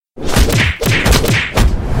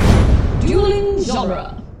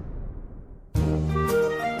genre.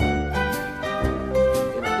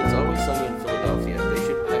 It's Always Sunny in Philadelphia. They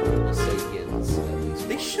should have people say yins at least.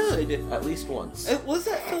 They should. At least once. Was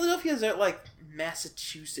that Philadelphia? Is that like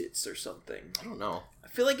Massachusetts or something? I don't know. I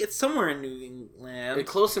feel like it's somewhere in New England. They're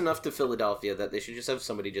close enough to Philadelphia that they should just have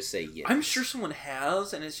somebody just say yins. I'm sure someone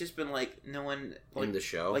has, and it's just been like no one like, in the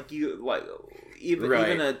show. like you, like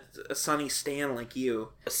even a Sonny Stan like you.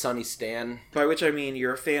 A Sunny Stan. By which I mean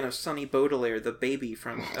you're a fan of Sonny Baudelaire, the baby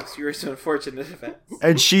from A Serious Unfortunate Events.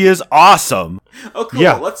 And she is awesome. Oh, cool.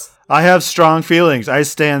 Yeah. I have strong feelings. I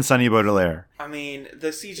stand Sonny Baudelaire. I mean, the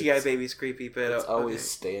CGI baby's creepy, but It's Always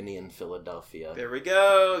Stanny in Philadelphia. there we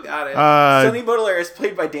go. Got it. Sonny Baudelaire is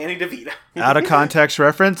played by Danny DeVito. Out of context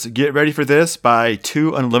reference, get ready for this by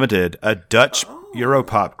Two Unlimited, a Dutch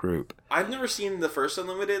Europop group. I've never seen the first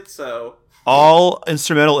Unlimited, so All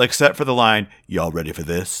instrumental except for the line, "Y'all ready for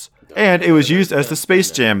this?" And it was used as the Space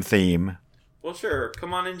Jam theme. well, sure.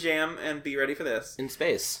 Come on and jam and be ready for this. In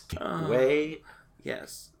space. Wait.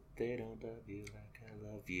 Yes. They don't love you like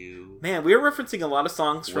I love you. Man, we were referencing a lot of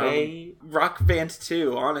songs from Wait. Rock Band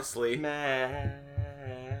 2, honestly.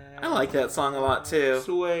 I like that song a lot, too.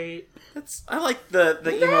 Wait. I like the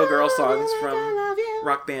emo girl songs from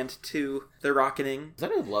Rock Band 2, The Rocketing. Is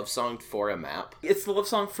that a love song for a map? It's the love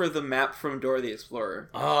song for the map from Dora the Explorer.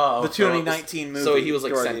 Oh. The 2019 movie. So he was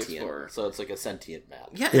like Dora the sentient. Explorer. So it's like a sentient map.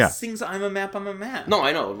 Yeah, Yeah. it sings I'm a Map, I'm a Map. No,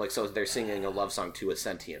 I know. Like, so they're singing a love song to a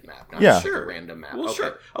sentient map, not Yeah. just Sure. a random map. Well, okay.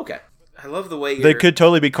 sure. Okay. I love the way They could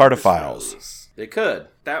totally be cardophiles. They could.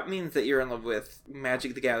 That means that you're in love with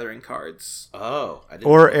Magic the Gathering cards. Oh. I didn't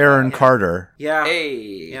Or know Aaron that. Carter. Yeah.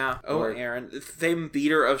 Hey. Yeah. Oh, Or- Aaron. Same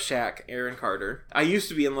beater of Shaq, Aaron Carter. I used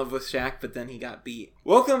to be in love with Shaq, but then he got beat.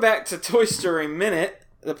 Welcome back to Toy Story Minute,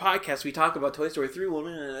 the podcast we talk about Toy Story 3 1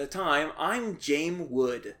 minute at a time. I'm James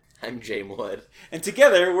Wood. I'm James Wood. And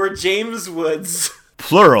together, we're James Woods.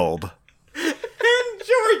 Pluraled. And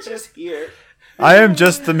George is here. I am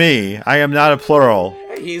just the me. I am not a plural.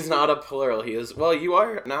 He's not a plural. He is. Well, you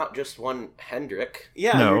are not just one Hendrick.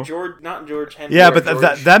 Yeah, No. you're George, not George Henry. Yeah, or but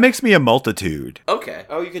George. that makes me a multitude. Okay.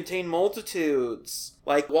 Oh, you contain multitudes.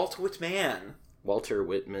 Like Walt Whitman. Walter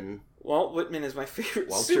Whitman. Walt Whitman is my favorite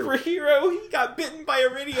Walter- superhero. He got bitten by a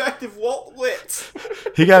radioactive Walt Whit.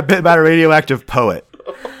 He got bit by a radioactive poet.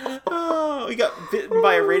 Oh, he got bitten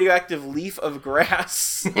by a radioactive leaf of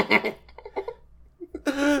grass.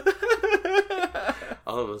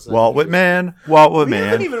 All of a sudden. Walt Whitman, Walt haven't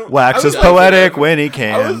Whitman, even- waxes I was- poetic when he I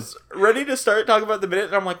can. was ready to start talking about the minute,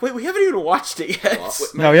 and I'm like, wait, we haven't even watched it yet. Walt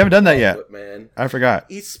Whitman. No, we haven't done that yet. Whitman. I forgot.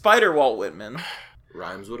 He's Spider Walt Whitman.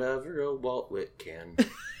 Rhymes whatever a Walt Whit can.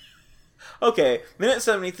 Okay, minute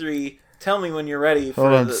 73. Tell me when you're ready. For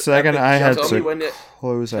Hold on a the second. epic I had jump. Tell me to when it.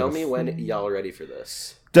 close Tell out. me when y'all are ready for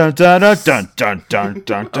this. Dun dun dun dun dun dun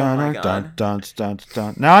dun Oh my dun God. dun dun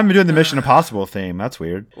dun. Now I'm doing the Mission Impossible theme. That's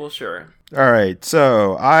weird. Well, sure. All right,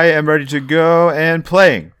 so I am ready to go and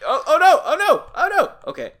playing. Oh no! Oh no! Oh no!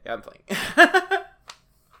 Okay, yeah, I'm playing.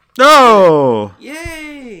 No,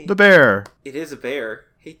 Yay! the bear. It is a bear.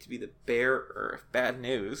 Hate to be the bearer of bad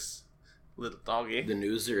news, little doggy. The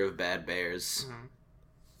newser of bad bears.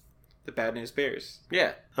 The bad news bears.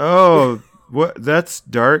 Yeah. Oh, what? That's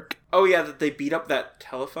dark. Oh yeah, that they beat up that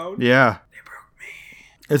telephone. Yeah. They broke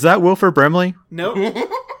me. Is that Wilford Brimley? Nope.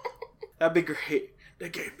 That'd be great. They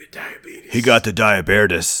gave me diabetes. He got the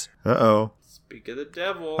diabetes. Uh-oh. Speak of the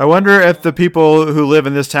devil. I wonder if the people who live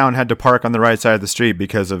in this town had to park on the right side of the street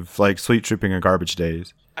because of, like, sweet trooping or garbage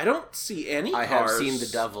days. I don't see any I cars. have seen the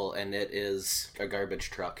devil, and it is a garbage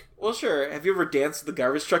truck. Well, sure. Have you ever danced with the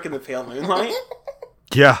garbage truck in the pale moonlight?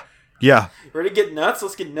 Yeah. Yeah. Ready to get nuts?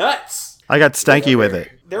 Let's get nuts. I got stanky with it.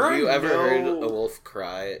 There Have are you ever no... heard a wolf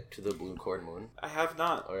cry to the blue corn moon? I have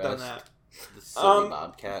not Or done else that. the silly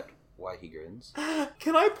bobcat, why he grins?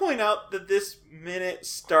 Can I point out that this minute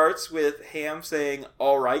starts with Ham saying,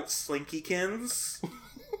 "All right, Slinkykins"?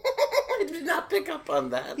 I did not pick up on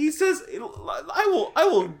that. He says, "I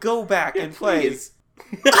will go back and play." Please.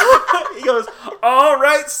 He goes, "All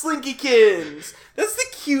right, Slinkykins." That's the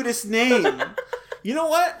cutest name. You know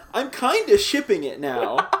what? I'm kind of shipping it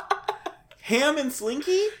now. Ham and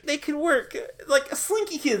Slinky, they can work. Like,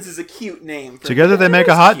 Slinkykins is a cute name. Together they make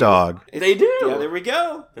a hot dog. They do. Yeah, there we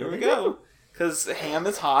go. There we go. Because Ham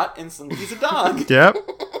is hot and Slinky's a dog. Yep.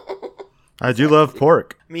 I do love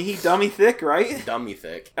pork. I mean, he dummy thick, right? Dummy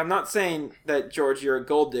thick. I'm not saying that, George, you're a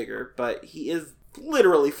gold digger, but he is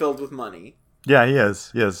literally filled with money. Yeah, he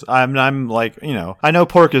is. He is. I'm like, you know, I know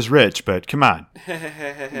pork is rich, but come on.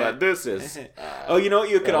 But this is... Oh, you know what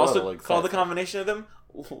you could a also little call the excessive. combination of them?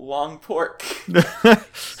 Long pork.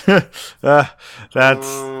 That's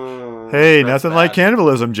hey, nothing like bad.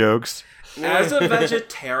 cannibalism jokes. As a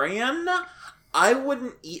vegetarian, I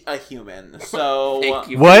wouldn't eat a human. So Thank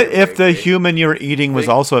you for What your if the bravery. human you're eating was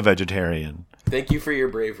also a vegetarian? Thank you for your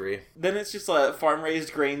bravery. then it's just a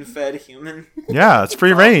farm-raised, grain-fed human. Yeah, it's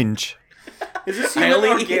free range. Is this I human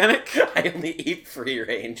only organic? I only eat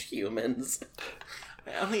free-range humans.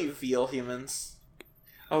 I only eat veal humans.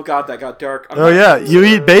 Oh god, that got dark. I'm Oh not- yeah, you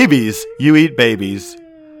eat babies. You eat babies.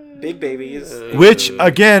 Big babies. Which,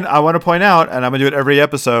 again, I want to point out, and I'm going to do it every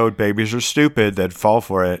episode, babies are stupid. They'd fall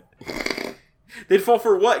for it. They'd fall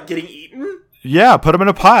for what? Getting eaten? Yeah, put them in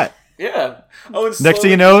a pot. Yeah. Oh, and Next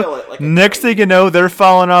thing you slowly know, kill it like a next kid. thing you know, they're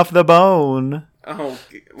falling off the bone. Oh,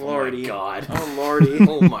 lordy. Oh my god. Oh, lordy.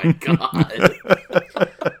 Oh my god.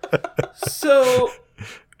 So,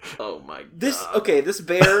 Oh my god.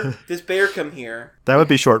 this bear come here. That would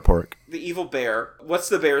be short pork. The evil bear. What's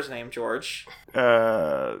the bear's name, George?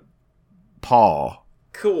 Paw.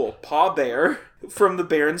 Cool. Paw Bear from the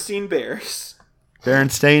Berenstein Bears.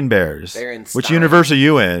 Berenstain Bears. Berenstain. Which universe are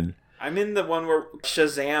you in? I'm in the one where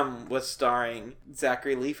Shazam was starring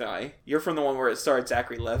Zachary Levi. You're from the one where it starred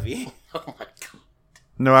Zachary Levy. Oh my god.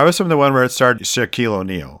 No, I was from the one where it starred Shaquille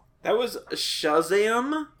O'Neal. That was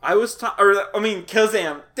Shazam?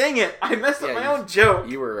 Kazam. Dang it, I messed up Yeah, my you- own joke.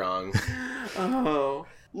 You were wrong. Oh.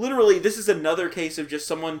 Literally, this is another case of just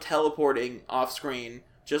someone teleporting off screen,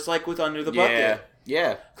 just like with Under the Yeah. Bucket.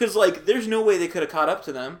 Yeah. Because, there's no way they could have caught up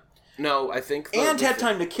to them. No, I think And the had thi-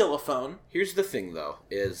 time to kill a phone. Here's the thing though,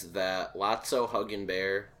 is that Lotso Huggin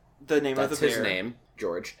Bear, The name that's of the bear. his name,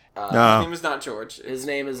 George. His No. name is not George. His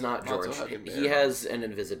name is not Lotso George. Huggin Bear. He has an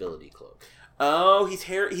invisibility cloak. Oh, he's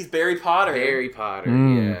Barry Potter. Harry Potter,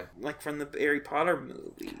 Mm. yeah. Like from the Harry Potter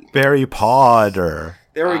movie. Barry Potter.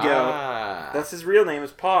 There we go. Ah. That's his real name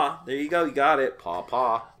is Paw. There you go, you got it. Paw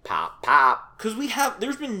Paw. Pop Pop. Because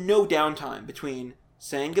there's been no downtime between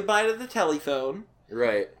saying goodbye to the telephone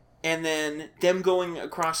Right. and then them going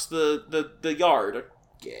across the yard.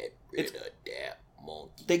 Get rid of that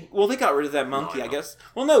monkey. They got rid of that monkey, No, I no. guess.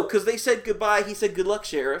 Well, no, because they said goodbye. He said, "Good luck,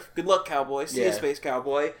 Sheriff. Good luck, Cowboy. See you, Yeah. Space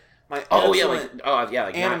Cowboy." My Oh yeah, excellent like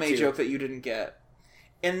anime not to. joke that you didn't get.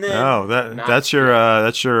 And then, Oh, Not that's your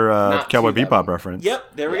Not Cowboy to Bebop them. reference.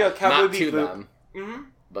 yep, there we Yeah, go, Cowboy not Beat to Boop. them. Mm-hmm.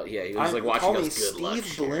 But yeah, he was like watching call me us. Good luck, Steve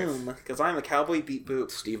Sheriff. Bloom because I'm a Cowboy Beat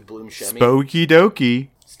Boop. Steve Bloom Shemmy. Spooky dokey.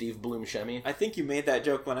 Steve Bloom Shemmy. I think you made that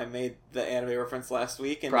joke when I made the anime reference last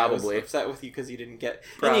week, and Probably. I was upset with you because you didn't get.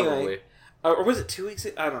 Probably. Anyway, or was it 2 weeks?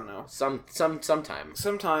 I don't know. Sometimes.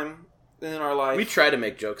 Sometime in our life, We try to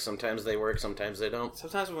make jokes. Sometimes they work. Sometimes they don't.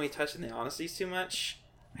 sometimes when we touch on the honesties too much,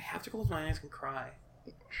 I have to close my eyes and cry.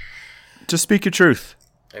 Just speak your truth.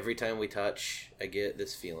 Every time we touch, I get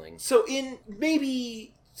this feeling. So in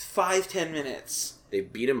maybe 5-10 minutes, They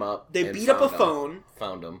beat him up. they and beat up a found him. phone,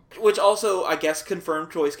 Found him. which also I guess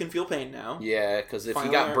confirmed toys can feel pain now. Yeah, because if he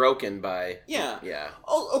Finally got are- broken by. Yeah. Yeah.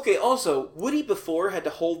 Oh, okay. Also, Woody before had to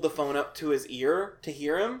hold the phone up to his ear to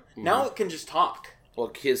hear him. Now it can just talk.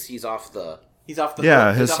 Well, he's off the. He's off the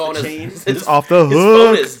Yeah, hook. his He's phone off the is- chain. his- It's off the His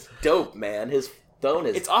phone hook. is dope, man. His phone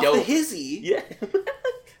is It's off dope. the hizzy. Yeah.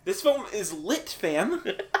 This phone is lit, fam.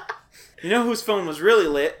 You know whose phone was really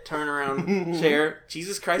lit? Turn around, chair.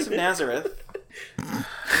 Jesus Christ of Nazareth.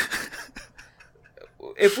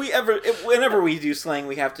 Whenever we do slang,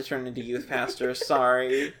 we have to turn into youth pastors.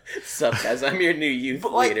 Sorry, Sup, guys? I'm your new youth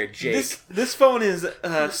but like leader, Jake. this phone is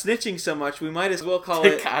snitching so much, we might as well call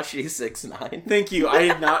it. Takashi 69. Thank you.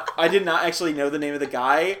 I did not actually know the name of the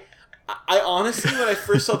guy. I honestly, when I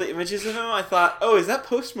first saw the images of him, I thought, "Oh, is that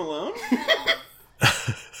Post Malone?"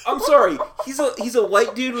 I'm sorry. He's a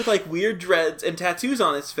white dude with like weird dreads and tattoos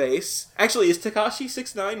on his face. Actually, is Takashi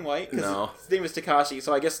 69 white? 'Cause No. his name is Takashi,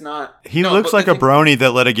 so I guess not. He No, looks but like the a thing- brony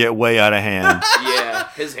that let it get way out of hand. Yeah,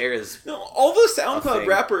 his hair is. No, all those A SoundCloud thing.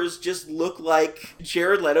 rappers just look like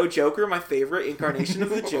Jared Leto Joker, my favorite incarnation of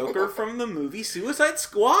the Joker from the movie Suicide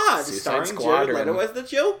Squad, Suicide starring Squadron. Jared Leto as the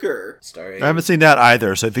Joker. Starring. I haven't seen that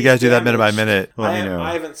either, so if you guys do that minute by Damaged. minute, let me I know.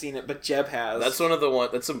 haven't seen it, but Jeb has. That's one of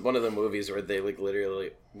the movies where they like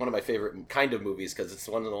literally one of my favorite kind of movies because it's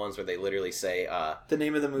one of the ones where they literally say the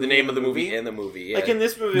name of the movie. the name of the movie in the movie. Yeah. Like in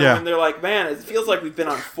this movie, Yeah. when they're like, "Man, it feels like we've been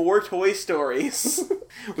on 4 Toy Stories."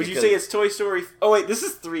 Would you Because- say it's Toy Story? Oh wait, this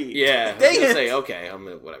is 3. yeah, I was Dang gonna it! say okay,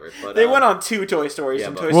 whatever. But They went on 2 Toy Stories. yeah,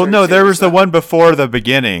 from but- Toy Well, Story no, 2 there to was the 7. one before the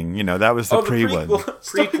beginning. You know, that was the Oh, pre prequel. one.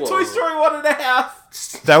 Prequel. Toy Story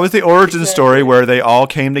 1.5. That was the origin Exactly. story where they all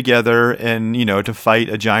came together and, you know, to fight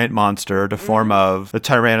a giant monster to form of the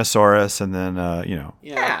Tyrannosaurus and then, you know.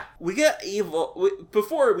 Yeah. We get evil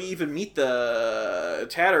before we even meet the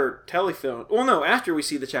Chatter telephone. Well, no, after we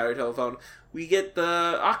see the Chatter telephone, we get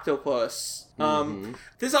the octopus.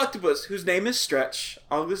 This octopus, whose name is Stretch,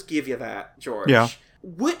 I'll just give you that, George. Yeah.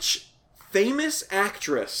 Which famous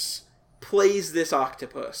actress plays this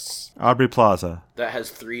octopus. Aubrey Plaza. That has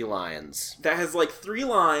 3 lines. That has like 3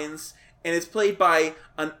 lines, and it's played by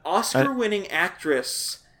an Oscar-winning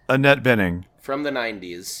actress. Annette Bening. From the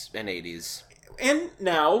 90s and 80s. And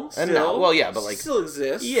now, still, And now, well, yeah, but like, still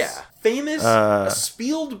exists. yeah. Famous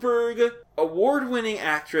Spielberg award-winning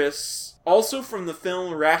actress, also from the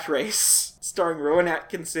film Rat Race, starring Rowan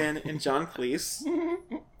Atkinson and John Cleese.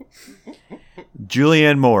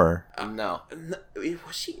 Julianne Moore. No.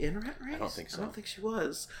 Was she in Rat Race? I don't think so. I don't think she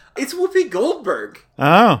was. It's Whoopi Goldberg.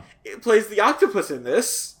 Oh. It plays the octopus in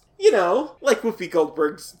this. You know, like Whoopi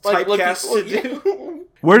Goldberg's Like, typecast look, to do.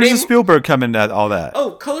 Where does the Spielberg come in all that?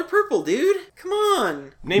 Oh, Color Purple, dude. Come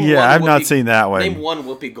on. Name Yeah, one I've not Whoopi- seen that one. Name one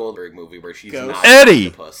Whoopi Goldberg movie where she's Ghost. not Eddie! an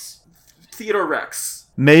octopus. Theodore Rex.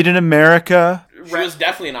 Made in America. She was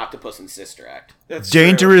definitely an octopus in Sister Act. That's true.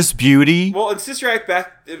 Dangerous Beauty. Well, in Sister Act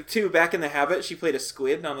back in the Habit, she played a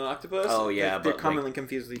squid, not an octopus. Oh, yeah, They're but, commonly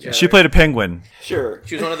confused with each other. She played a penguin. Sure.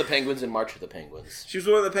 She was one of the penguins in March of the Penguins. She was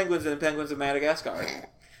one of the penguins in the Penguins of Madagascar.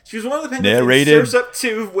 She was one of the penguins Narrated- in Surf's Up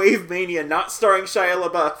 2 Wave Mania, not starring Shia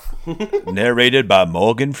LaBeouf. Narrated by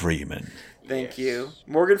Morgan Freeman. Thank you.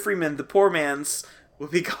 Morgan Freeman, the poor man's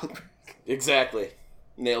Whoopi Goldberg. Exactly.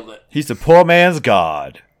 Nailed it. He's the poor man's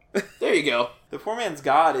god. There you go. The poor man's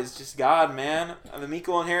God is just God, man. The meek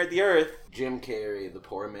will inherit the earth. Jim Carrey, the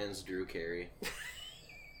poor man's Drew Carey.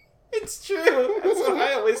 It's true. That's what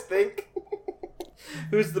I always think.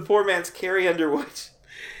 Who's the poor man's Carrie Underwood?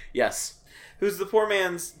 Yes. Who's the poor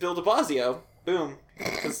man's Bill de Blasio? Boom.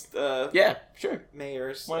 'Cause, Yeah, sure.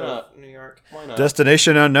 mayors Why of not? New York. Why not?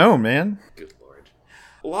 Destination unknown, man. Good lord.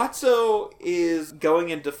 Lotso is going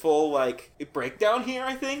into full, like, breakdown here,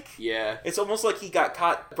 I think. Yeah. It's almost like he got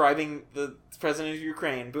caught bribing the president of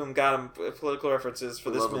Ukraine. Boom, got him political references for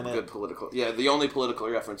this Love a minute. good political. Yeah, the only political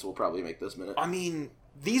reference we'll probably make this minute. I mean,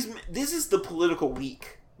 this is the political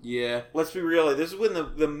week. Yeah. Let's be real. This is when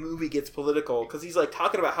the movie gets political, because he's like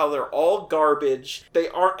talking about how they're all garbage, they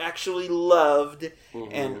aren't actually loved,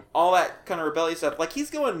 and all that kind of rebellious stuff. Like, he's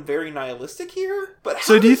going very nihilistic here. But how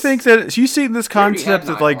So do you does- think that you see this already concept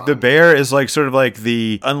had that like the nylon. bear is like sort of like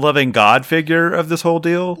the unloving god figure of this whole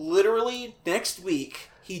deal? literally next week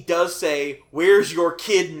he does say, "Where's your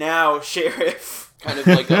kid now, Sheriff?" Kind of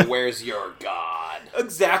like a "Where's your God?"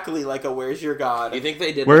 Exactly like a "Where's your God?" You think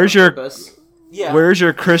they did? Where's that on your- purpose? Yeah. Where's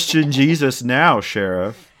your Christian Jesus now,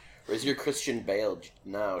 Sheriff? Where's your Christian Bale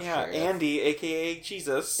now, Yeah, Sheriff? Andy, aka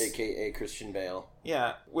Jesus. AKA Christian Bale.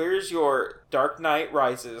 Yeah. Where's your Dark Knight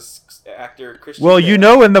Rises actor, Christian Well, Bale? you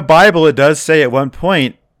know in the Bible it does say at one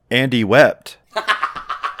point Andy wept.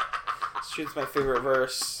 It's my favorite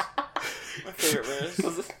verse. My favorite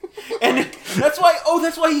verse. And that's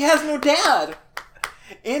why he has no dad.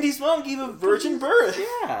 Andy's mom gave him virgin birth.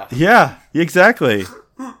 Yeah. Yeah, exactly.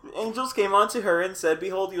 Angels came unto her and said,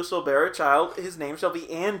 "Behold, you shall bear a child. His name shall be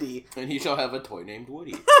Andy, And he shall have a toy named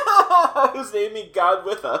Woody. whose name be God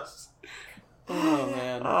with us." Oh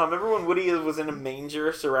man. Remember when Woody was in a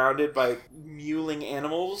manger surrounded by mewling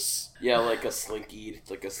animals? Yeah, like a slinky.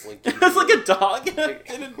 Like a slinky. It was like a dog in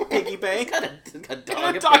a piggy bank. Got a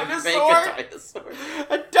dog. a A dinosaur? dinosaur.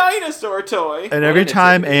 A dinosaur toy. And every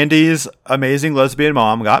time Andy's amazing lesbian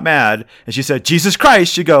mom got mad and she said, Jesus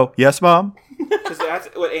Christ, she'd go, yes, Mom? Because that's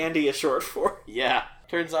what Andy is short for. Yeah.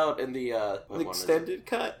 Turns out in the what The one is it? extended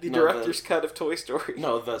cut? The No, director's cut of Toy Story.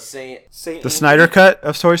 No, the Saint. Saint The Andy. Snyder cut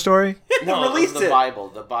of Toy Story? No, Released the it. Bible.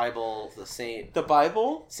 The Bible. The Saint. The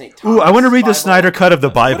Bible? Saint Thomas. Ooh, I want to read the Bible. Snyder cut of the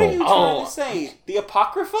What are Bible. you trying Oh. to say? The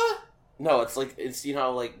Apocrypha? No, it's like it's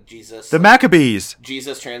like Jesus. The Maccabees.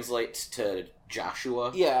 Jesus translates to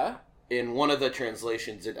Joshua. Yeah. In one of the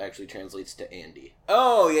translations, it actually translates to Andy.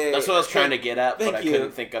 Oh, yeah. That's what I was trying to get at, Thank but I you.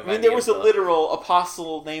 couldn't think of. I mean, any there was of a the- literal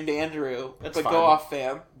apostle named Andrew. That's but fine. go off,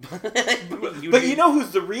 fam. but But you know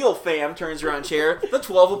who's the real fam, turns around chair? The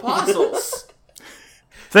 12 apostles.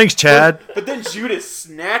 Thanks, Chad. But then Judas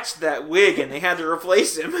snatched that wig and they had to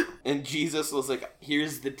replace him. And Jesus was like,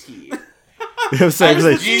 "Here's the tea." It was like,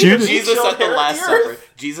 Judas- Jesus shall at the inherit Last the Supper. earth.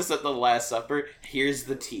 Jesus at the Last Supper. Here's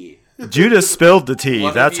the tea. Judas spilled the tea.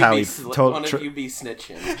 One That's of you how be he sl- told. One of you be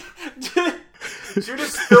snitching.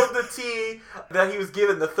 Judas spilled the tea that he was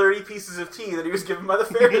given, the 30 pieces of tea that he was given by the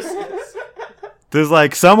Pharisees. There's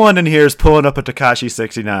like someone in here is pulling up a Takashi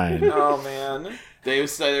 69. Oh, man. They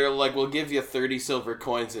said they were like, "We'll give you 30 silver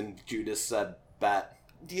coins," and Judas said, "Bet."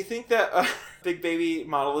 Do you think that Big Baby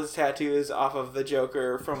modeled his tattoo is off of the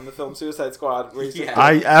Joker from the film Suicide Squad? Where he's Yeah.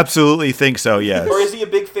 I absolutely think so, yes. Or is he a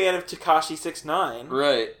big fan of Tekashi 6ix9ine?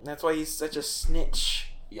 Right. That's why he's such a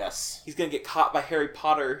snitch. Yes. He's gonna get caught by Harry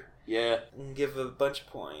Potter Yeah. and give a bunch of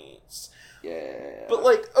points. Yeah. But,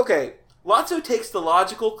 like, okay, Lotso takes the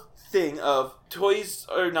logical thing of toys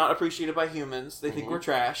are not appreciated by humans. They think we're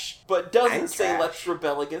trash, but doesn't I'm say trash. let's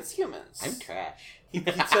rebel against humans. I'm trash. He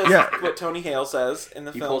says Yeah. what Tony Hale says in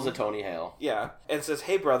the He film. pulls a Tony Hale. Yeah, and says,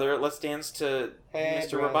 "Hey brother, let's dance to Hey,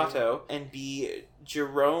 Mr. brother." Roboto and be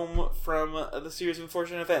Jerome from the Series of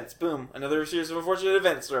Unfortunate Events." Boom, another Series of Unfortunate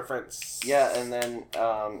Events reference. Yeah, and then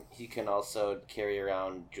he can also carry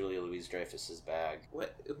around Julia Louis-Dreyfus's bag.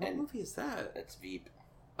 What And- movie is that? That's Veep.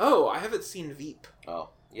 Oh, I haven't seen Veep.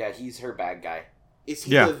 Oh, yeah, he's her bag guy. Is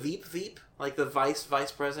he Yeah. the Veep? Like the vice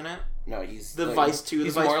president? No, he's The like, vice to the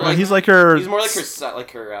he's vice more president? Well, like he's like her. he's more like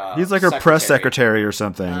her. He's like her press secretary or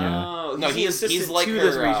something. Yeah. Oh, No, he's the assistant he's like to her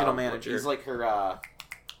this regional manager. He's like her.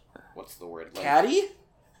 What's the word? Like, Caddy?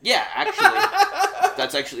 yeah, actually,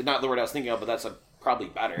 that's actually not the word I was thinking of, but that's probably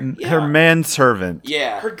better. Yeah. Her manservant.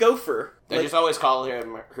 Yeah, Her gopher. they Like- just always call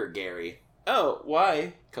him her Gary oh,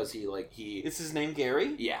 why? because he. Is his name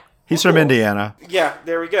Gary? Yeah. He's from Indiana. Yeah,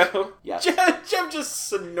 there we go. Yeah. Jeff just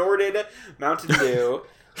snorted Mountain Dew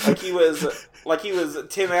like he was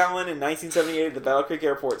Tim Allen in 1978 at the Battle Creek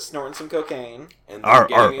Airport snorting some cocaine. And then, Arr,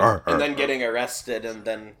 getting, arr, arr, and then arr. getting arrested, and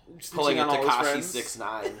then pulling a Snitching on all his Tekashi friends.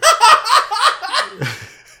 6ix9ine.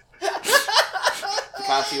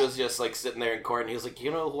 Tekashi was just like sitting there in court, and he was like,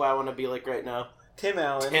 "You know who I want to be like right now? Tim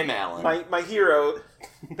Allen. Tim Allen." My hero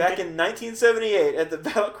back in 1978 at the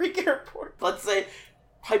Battle Creek Airport. Let's say,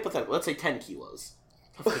 hypothetically, let's say 10 kilos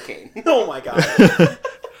of cocaine. Oh my god.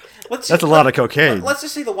 That's a lot of cocaine. Let's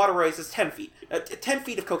just say the water rise is 10 feet. 10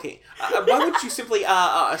 feet of cocaine. Why wouldn't you simply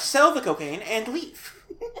sell the cocaine and leave?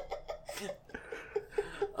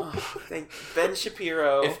 Oh, thank Ben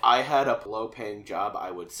Shapiro. If I had a low-paying job, I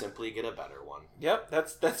would simply get a better one. Yep,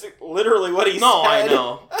 that's literally what he said. No, I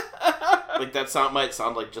know. Like that might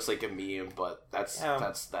sound like just like a meme, but that's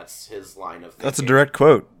his line of thinking. That's a direct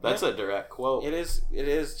quote. That's a direct quote. It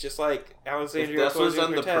is just like Alexandria If this was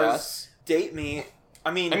in the Ocasio-Cortez, press, date me. I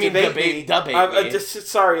mean debate me. me.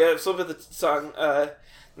 Sorry, I slipped the song.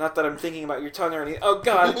 Not that I'm thinking about your tongue or anything. Oh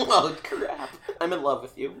God. Oh crap! I'm in love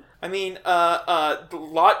with you. I mean,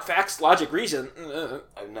 facts, logic, reason.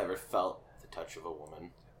 I've never felt the touch of a woman.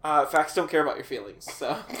 Facts don't care about your feelings.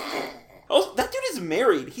 So. Also, that dude is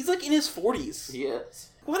married. He's like in his 40s. He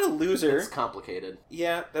is. What a loser. It's complicated.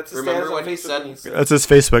 Yeah, that's his Remember status on when he Facebook said- when he's- That's his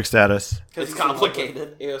Facebook status. 'cause It's he's in love with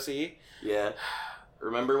complicated. AOC. Yeah.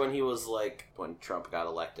 Remember when he was like, when Trump got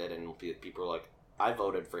elected, and people were like, "I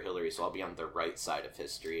voted for Hillary, so I'll be on the right side of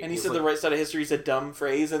history." And he he's said like, the right side of history is a dumb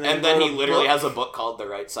phrase, and then, And then wrote he a literally book. has a book called "The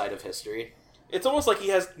Right Side of History." It's almost like he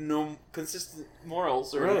has no consistent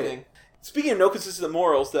morals or Right. anything. Speaking of no consistent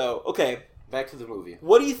morals, though, okay, Back to the movie.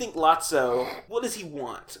 what do you think Lotso, what does he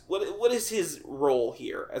want? What is his role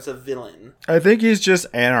here as a villain? I think he's just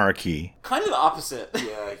anarchy. Kind of the opposite.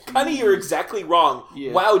 Yeah. Kind of you're exactly wrong.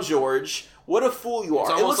 Yeah. Wow, George. What a fool you It's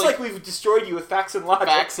are. It almost looks like we've destroyed you with facts and logic.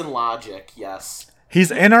 Facts and logic. Yes.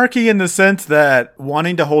 He's anarchy in the sense that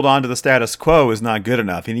wanting to hold on to the status quo is not good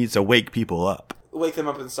enough. He needs to wake people up. Wake them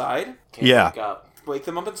up inside. Can't Yeah. wake up. Wake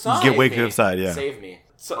them up inside. Get Save waking me. upside, yeah. Save me.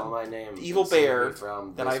 So- Call my name. evil Save me bear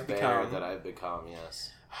from that this I've bear become. That I've become.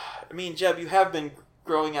 Yes. I mean, Jeb, you have been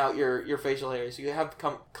growing out your facial hairs. You have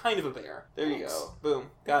become kind of a bear. There you Thanks. go.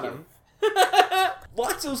 Boom. Got Thank him.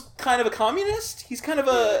 Lotso's kind of a communist. He's kind of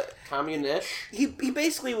a... Communish. He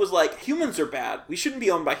basically was like, humans are bad. We shouldn't be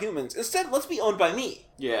owned by humans. Instead, let's be owned by me.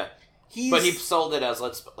 Yeah. He's... But he sold it as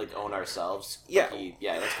let's own ourselves. Yeah.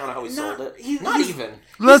 That's kind of how he Not- sold it. he's- Not he's- even.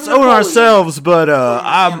 Let's own Napoleon. ourselves, but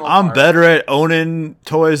I'm Animal I'm Farm. better at owning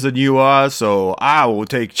toys than you are, so I will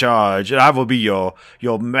take charge and I will be your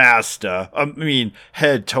master. I mean,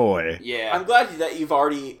 head toy. Yeah. I'm glad that you've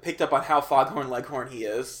already picked up on how Foghorn Leghorn he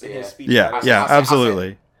is in his Yeah. speech. Yeah, patterns. yeah, I say-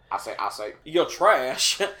 absolutely. I say. You're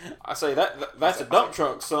trash. I say that's a dump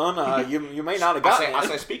truck, son. You may not have gotten I it.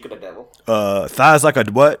 say, speak of the devil. Thighs like a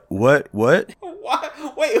what? What? Why,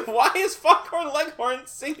 wait, why is Foghorn Leghorn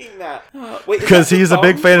singing that? Wait, is Because that the he's a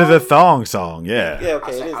big thong fan of the song? thong song. Yeah. Yeah, I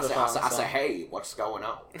okay, say, it is I the say, thong I say, song. hey, what's going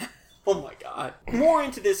on? Oh my god. More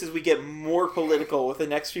into this as we get more political with the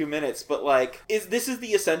next few minutes, but like, this is the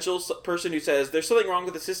essential person who says, there's something wrong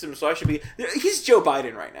with the system, so I should be... He's Joe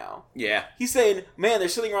Biden right now. Yeah. He's saying, man,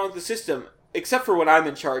 there's something wrong with the system, except for when I'm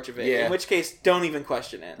in charge of it, Yeah. in which case, don't even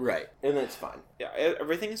question it. Right. And it's fine. Yeah,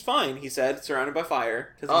 everything is fine, he said, surrounded by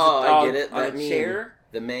fire. 'Cause he's Oh, a dog I get it. on That a meme. chair.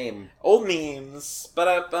 The meme. Old memes.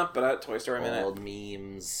 But Toy Story Minute. Old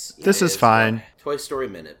memes. This is fine. Toy Story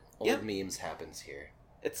Minute. Old Yep. memes happens here.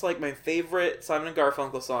 It's like my favorite Simon and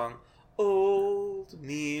Garfunkel song. Old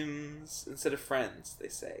memes instead of friends, they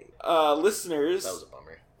say. Listeners, That was a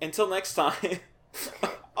bummer. until next time.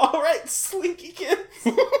 Alright, Slinky Kids.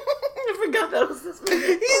 I forgot that was this movie. He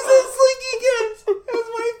said Slinky Kids. That was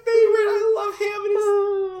my favorite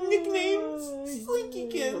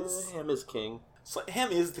king.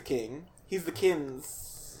 Ham is the king. He's the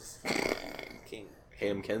kins. King.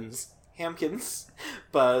 Hamkins. Hamkins.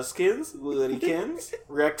 Buzzkins. Woodykins.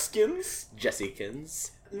 Rexkins.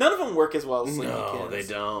 Jessykins. None of them work as well as Slinkykins. No, they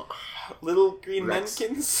don't. Little green Rex.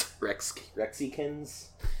 menkins. Rexykins.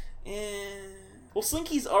 Well,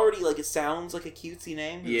 Slinky's already, like, it sounds like a cutesy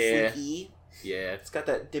name. Yeah. Slinky. Yeah. It's got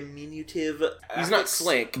that diminutive... He's not affix.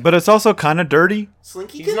 Slink. But it's also kind of dirty.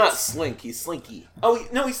 Slinkykins? He's not Slink, he's Slinky. Oh,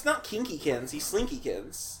 no, he's not Kinkykins. He's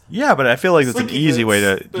Slinkykins. Yeah, but I feel like it's an Slinky easy way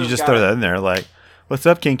to... Boots. Boom, You just got throw it. that in there, like, what's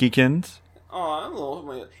up, Kinkykins? Oh, I'm a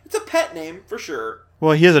little... It's a pet name, for sure.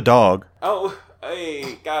 Well, he has a dog. Oh,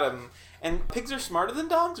 hey, got him. And pigs are smarter than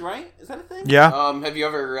dogs, right? Is that a thing? Yeah. Have you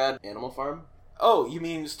ever read Animal Farm? Oh, you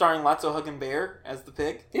mean starring Lotso Huggin' Bear as the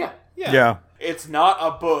pig? Yeah. Yeah. It's not a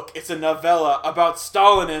book, it's a novella about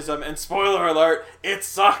Stalinism, and spoiler alert, it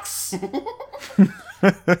sucks!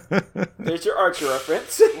 There's your Archer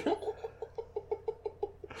reference.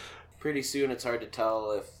 Pretty soon it's hard to tell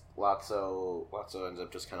if Lotso ends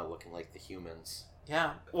up just kind of looking like the humans.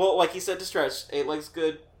 Yeah. Well, like you said to Stretch, 8 legs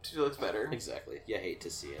good, 2 legs better. Exactly. You hate to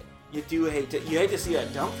see it. You hate to see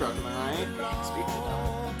that dump truck, am I right? Speaking of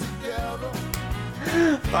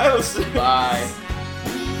Bye, listeners. Bye.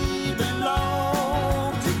 We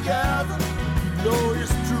belong together. You know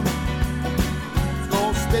it's true. It's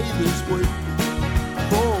gonna stay this way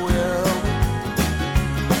forever.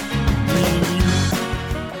 Me and you.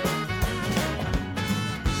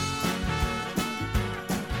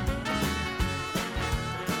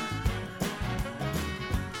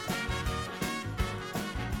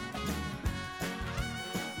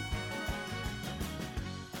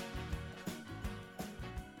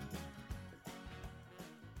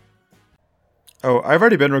 Oh, I've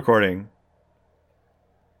already been recording.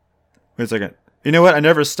 Wait a second. You know what? I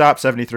never stopped 73.